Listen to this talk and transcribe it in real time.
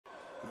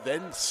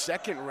then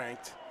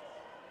second-ranked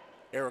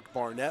Eric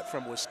Barnett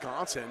from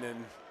Wisconsin.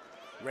 And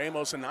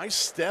Ramos, a nice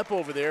step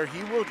over there.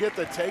 He will get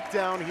the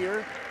takedown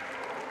here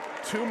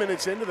 2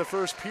 minutes into the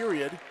first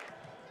period.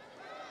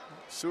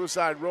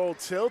 Suicide roll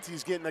tilt.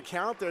 He's getting a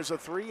count. There's a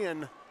 3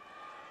 and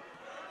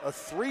a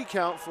 3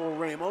 count for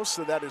Ramos,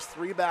 so that is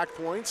 3 back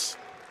points.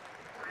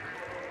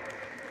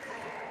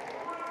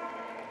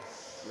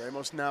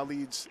 Ramos now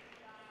leads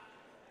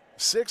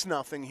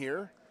 6-0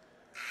 here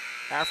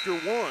after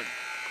 1.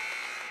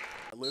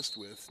 A list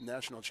with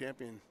national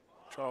champion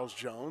Charles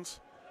Jones,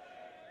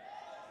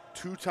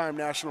 2-time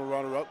national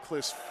runner-up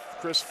Chris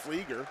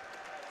Flieger,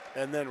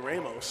 and then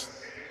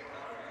Ramos.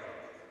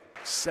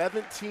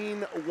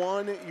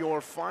 17-1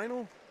 your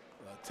final.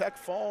 Tech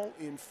fall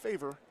in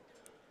favor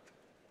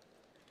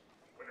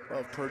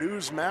of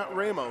Purdue's Matt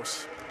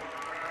Ramos.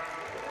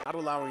 Not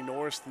allowing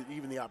Norris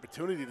even the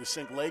opportunity to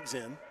sink legs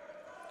in.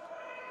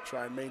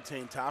 Try and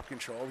maintain top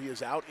control. He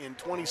is out in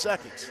 20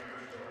 seconds.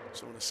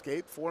 So an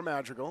escape for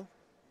Madrigal.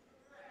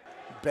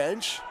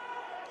 Bench.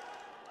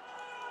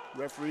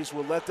 Referees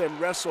will let them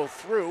wrestle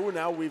through.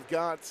 Now we've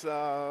got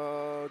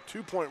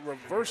 2-point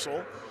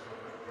reversal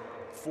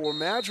for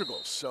Madrigal.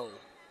 So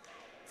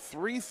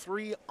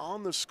 3-3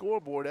 on the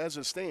scoreboard as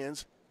it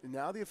stands. And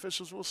now the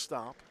officials will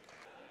stop.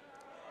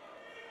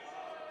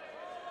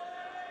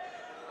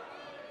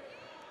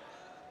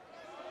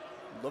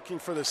 Looking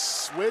for the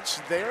switch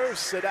there,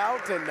 sit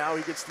out, and now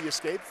he gets the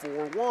escape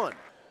for 1.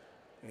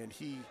 And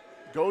he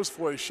goes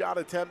for a shot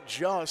attempt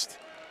just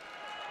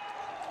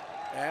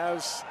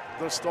as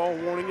the stall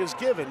warning is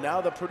given.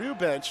 Now the Purdue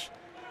bench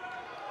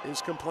is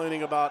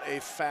complaining about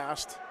a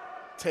fast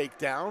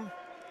takedown.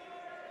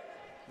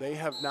 They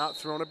have not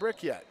thrown a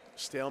brick yet.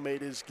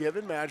 Stalemate is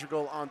given.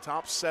 Madrigal on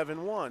top,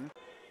 7-1.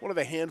 One of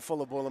the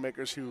handful of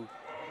Boilermakers who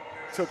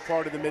took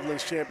part in the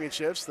Midlands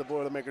Championships. The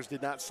Boilermakers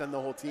did not send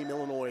the whole team.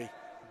 Illinois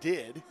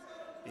did,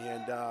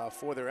 and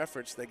for their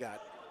efforts, they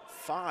got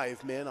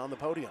 5 men on the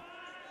podium,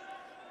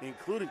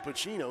 including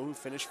Pacino, who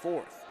finished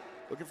 4th.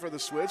 Looking for the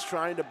switch,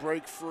 trying to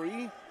break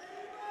free,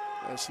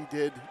 as he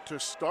did to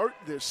start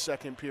this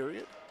second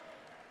period.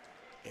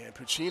 And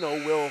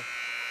Pacino will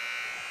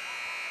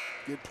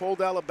get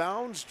pulled out of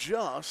bounds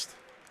just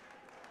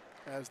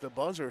as the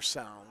buzzer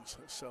sounds.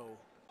 So,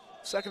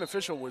 second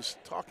official was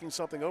talking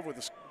something over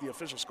the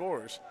official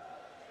scorers.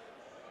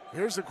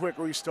 Here's the quick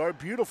restart.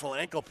 Beautiful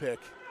ankle pick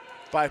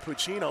by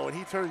Pacino, and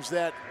he turns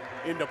that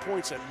into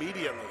points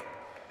immediately.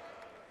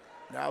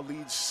 Now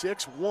leads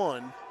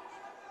 6-1.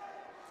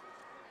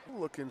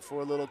 Looking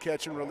for a little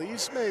catch and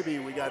release, maybe.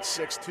 We got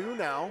 6-2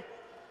 now.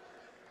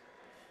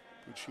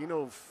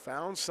 Pacino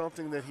found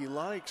something that he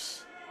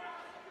likes.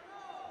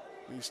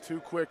 These 2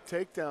 quick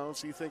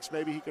takedowns, he thinks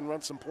maybe he can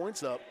run some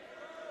points up.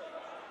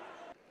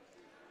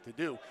 To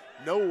do.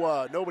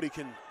 Nobody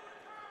can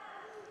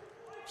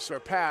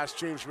surpass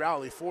James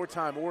Rowley,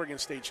 4-time Oregon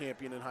State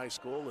champion in high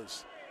school,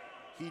 as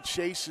he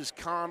chases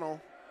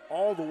Connell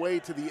all the way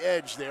to the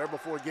edge there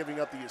before giving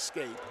up the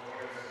escape.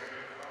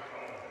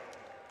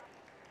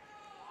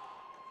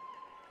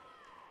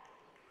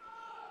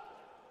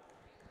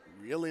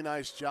 Really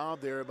nice job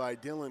there by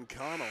Dylan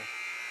Connell.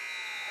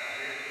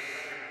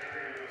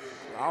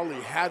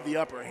 Rowley had the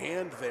upper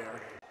hand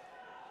there.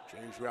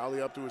 James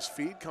Rowley up to his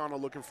feet. Connell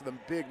looking for the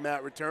big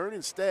mat return.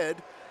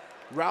 Instead,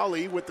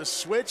 Rowley with the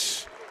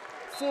switch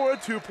for a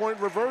 2-point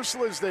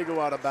reversal as they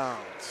go out of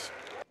bounds.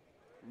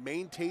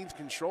 Maintains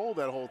control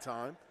that whole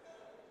time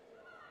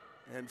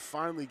and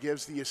finally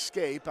gives the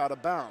escape out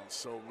of bounds.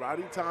 So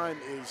riding time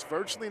is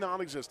virtually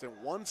non-existent,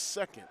 1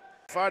 second.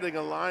 Fighting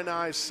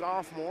Illini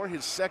sophomore,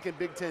 his second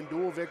Big Ten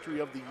dual victory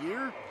of the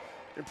year.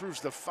 Improves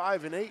to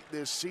 5-8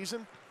 this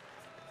season.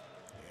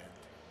 And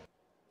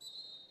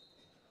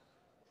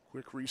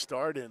quick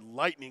restart and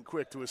lightning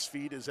quick to his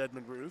feet is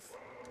Edmund Ruth.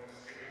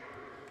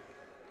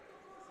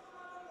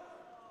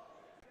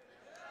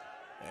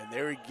 And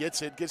there he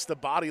gets it, gets the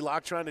body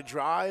lock, trying to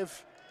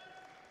drive.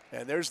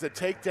 And there's the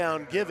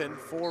takedown given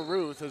for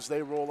Ruth as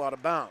they roll out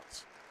of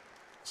bounds.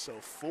 So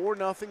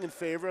 4-0 in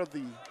favor of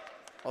the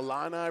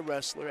Illini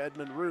wrestler,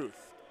 Edmund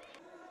Ruth.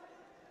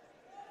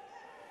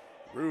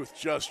 Ruth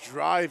just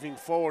driving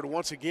forward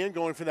once again,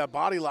 going for that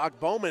body lock.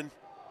 Bowman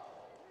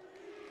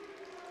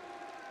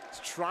is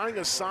trying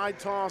a side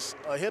toss,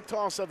 a hip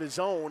toss of his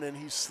own, and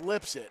he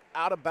slips it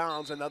out of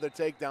bounds. Another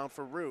takedown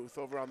for Ruth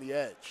over on the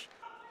edge.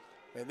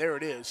 And there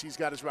it is. He's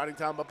got his riding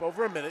time up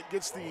over a minute,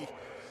 gives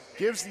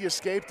the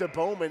escape to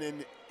Bowman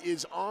and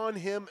is on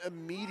him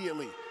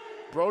immediately.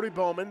 Brody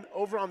Bowman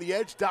over on the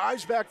edge,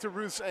 dives back to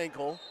Ruth's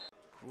ankle.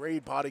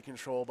 Great body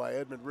control by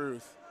Edmund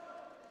Ruth.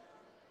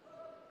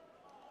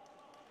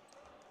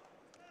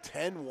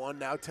 10-1,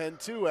 now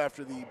 10-2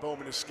 after the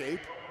Bowman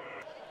escape.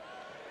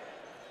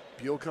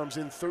 Beal comes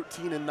in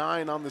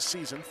 13-9 on the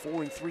season,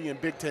 4-3 in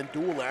Big Ten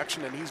dual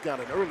action, and he's got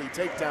an early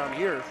takedown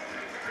here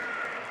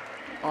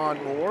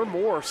on Moore.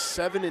 Moore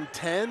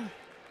 7-10,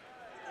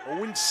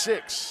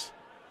 0-6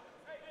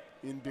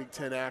 in Big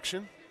Ten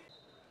action.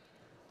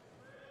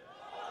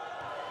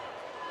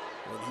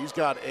 And he's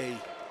got a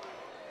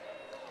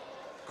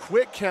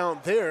quick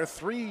count there.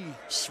 3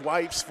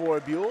 swipes for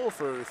Buell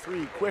for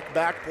 3 quick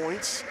back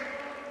points.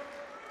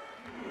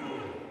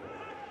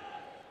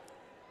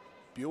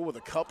 Buell with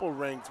a couple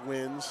ranked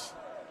wins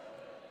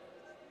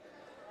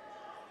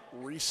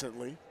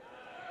recently.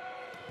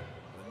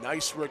 A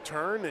nice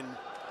return and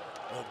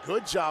a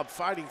good job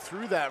fighting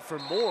through that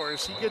from Moore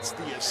as he gets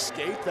the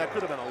escape. That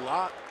could have been a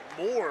lot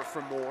more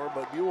for Moore,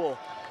 but Buell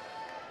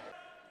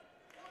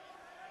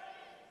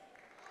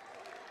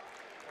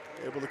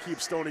able to keep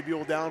Stony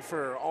Buell down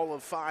for all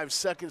of 5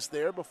 seconds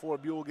there before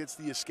Buell gets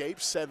the escape.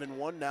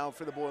 7-1 now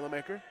for the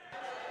Boilermaker.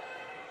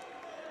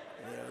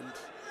 And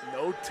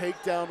no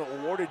takedown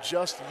awarded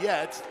just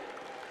yet.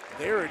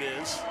 There it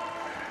is.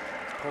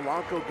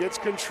 Polanco gets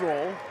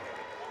control.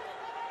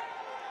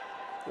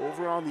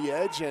 Over on the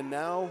edge, and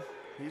now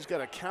he's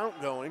got a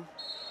count going.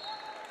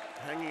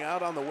 Hanging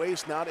out on the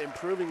waist, not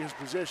improving his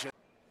position.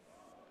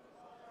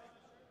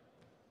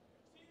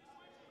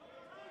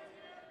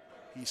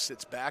 He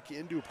sits back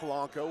into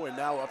Polanco and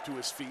now up to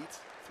his feet,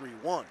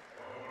 3-1.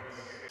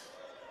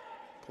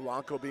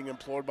 Polanco being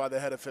implored by the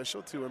head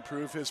official to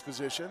improve his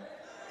position.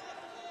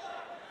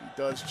 He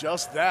does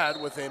just that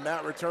with a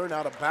mat return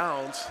out of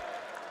bounds.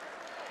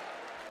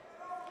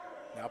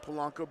 Now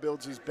Polanco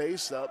builds his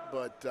base up,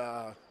 but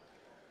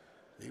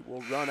he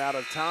will run out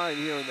of time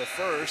here in the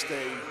first.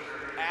 A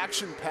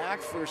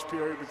action-packed first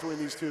period between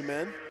these two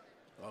men.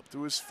 Up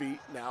to his feet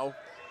now.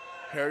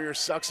 Harrier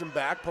sucks him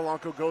back.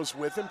 Polanco goes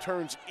with him,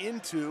 turns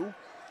into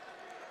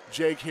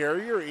Jake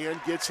Harrier and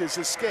gets his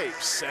escape.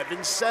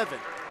 7-7.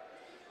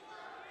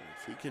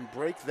 If he can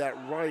break that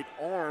right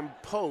arm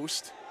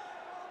post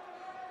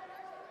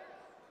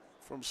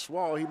from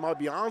Swall, he might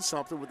be on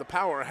something with the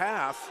power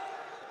half.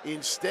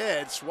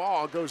 Instead,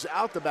 Swall goes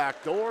out the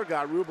back door,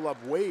 got Rubel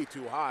up way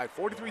too high.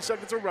 43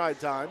 seconds of ride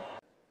time.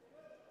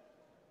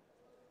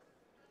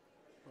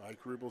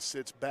 Mike Rubel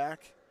sits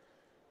back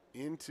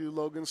into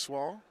Logan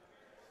Swall.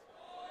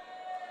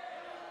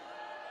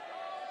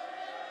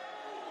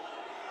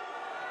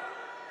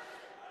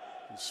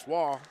 And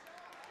Swall,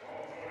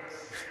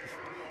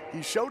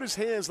 he showed his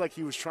hands like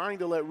he was trying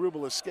to let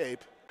Rubel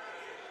escape.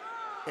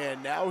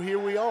 And now here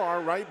we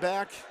are, right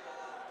back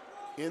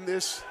in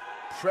this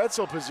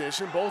pretzel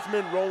position. Both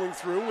men rolling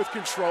through with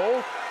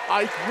control.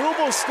 Ike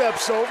Rubel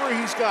steps over.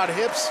 He's got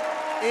hips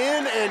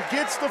in and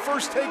gets the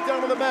first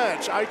takedown of the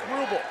match. Ike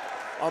Rubel,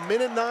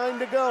 1:09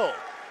 to go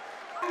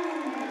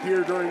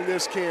here during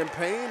this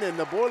campaign, and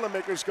the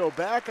Boilermakers go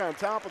back on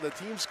top of the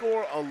team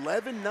score,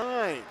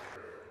 11-9.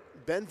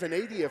 Ben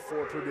Venadia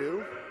for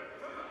Purdue.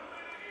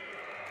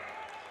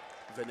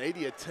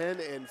 Venadia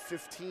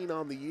 10-15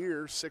 on the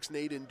year,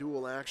 6-8 in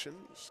dual action.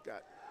 He's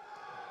got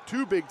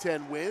 2 Big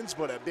Ten wins,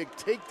 but a big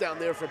takedown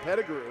there for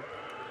Pettigrew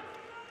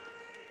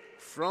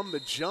from the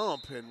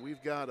jump, and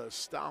we've got a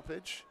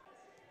stoppage.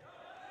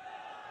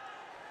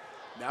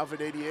 Now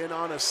Venadia in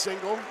on a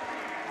single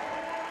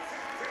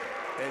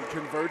and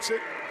converts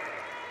it.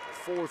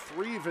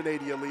 4-3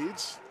 Venadia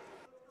leads.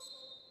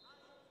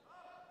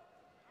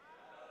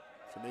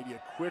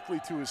 Venadia quickly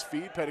to his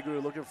feet. Pettigrew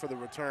looking for the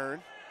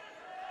return.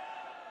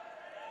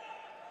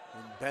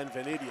 And Ben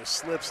Venadia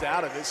slips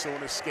out of it, so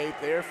an escape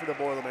there for the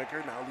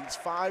Boilermaker. Now leads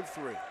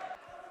 5-3.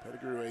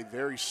 Pettigrew, a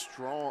very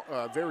strong,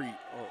 very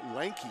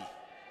lanky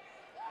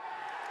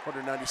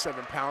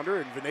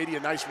 197-pounder, and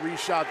Venadia, nice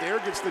reshot there,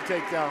 gets the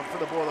takedown for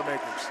the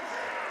Boilermakers.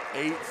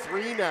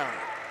 8-3 now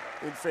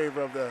in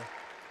favor of the.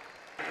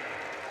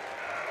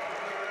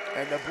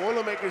 And the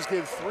Boilermakers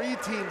give 3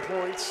 team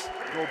points,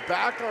 go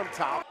back on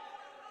top.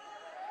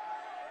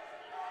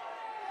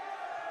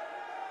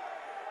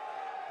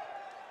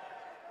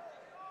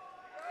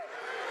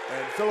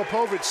 And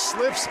Filipovic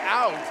slips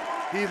out.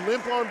 He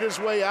limp-armed his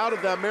way out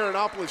of that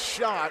Marinopolis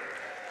shot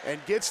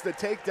and gets the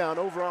takedown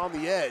over on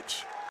the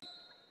edge.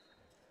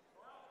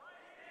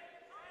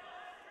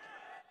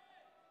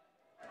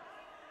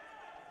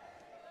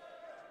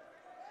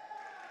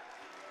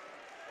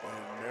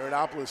 And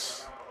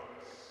Marinopolis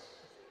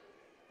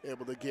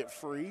able to get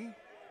free.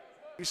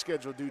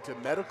 Rescheduled due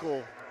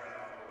to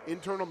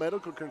internal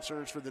medical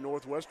concerns for the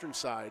Northwestern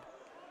side.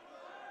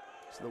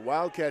 So the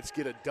Wildcats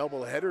get a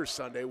doubleheader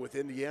Sunday with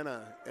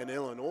Indiana and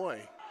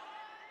Illinois.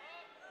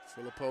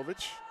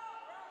 Filipovic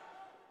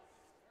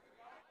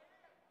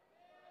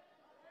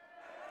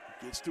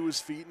gets to his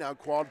feet, now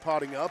quad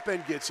potting up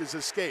and gets his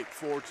escape,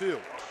 4-2.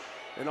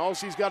 And all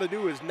he's got to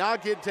do is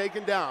not get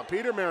taken down.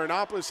 Peter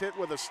Marinopolis hit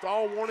with a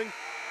stall warning,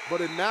 but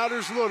it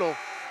matters little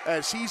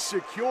as he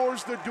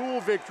secures the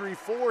dual victory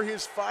for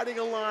his Fighting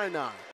Illini.